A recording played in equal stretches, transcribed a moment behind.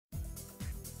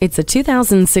It's a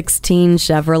 2016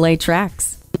 Chevrolet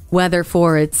Trax. Whether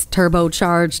for its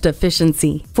turbocharged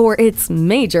efficiency, for its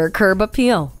major curb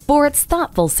appeal, for its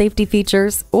thoughtful safety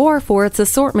features, or for its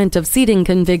assortment of seating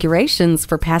configurations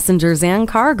for passengers and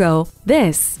cargo,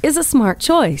 this is a smart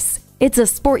choice. It's a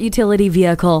sport utility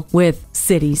vehicle with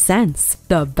city sense,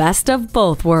 the best of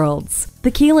both worlds. The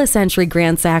keyless entry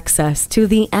grants access to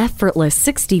the effortless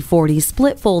 60/40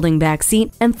 split folding back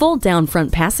seat and fold-down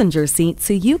front passenger seat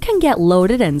so you can get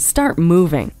loaded and start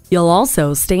moving. You'll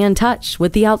also stay in touch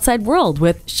with the outside world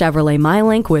with Chevrolet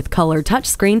MyLink with color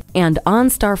touchscreen and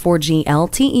OnStar 4G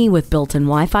LTE with built-in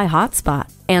Wi-Fi hotspot.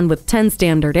 And with 10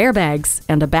 standard airbags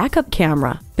and a backup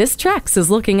camera, this Trax is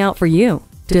looking out for you.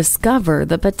 Discover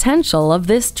the potential of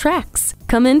this Trax.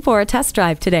 Come in for a test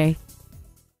drive today.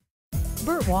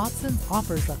 Burt Watson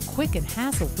offers a quick and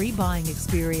hassle-free buying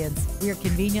experience. We are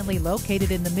conveniently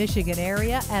located in the Michigan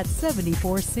area at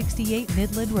 7468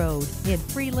 Midland Road in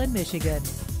Freeland, Michigan.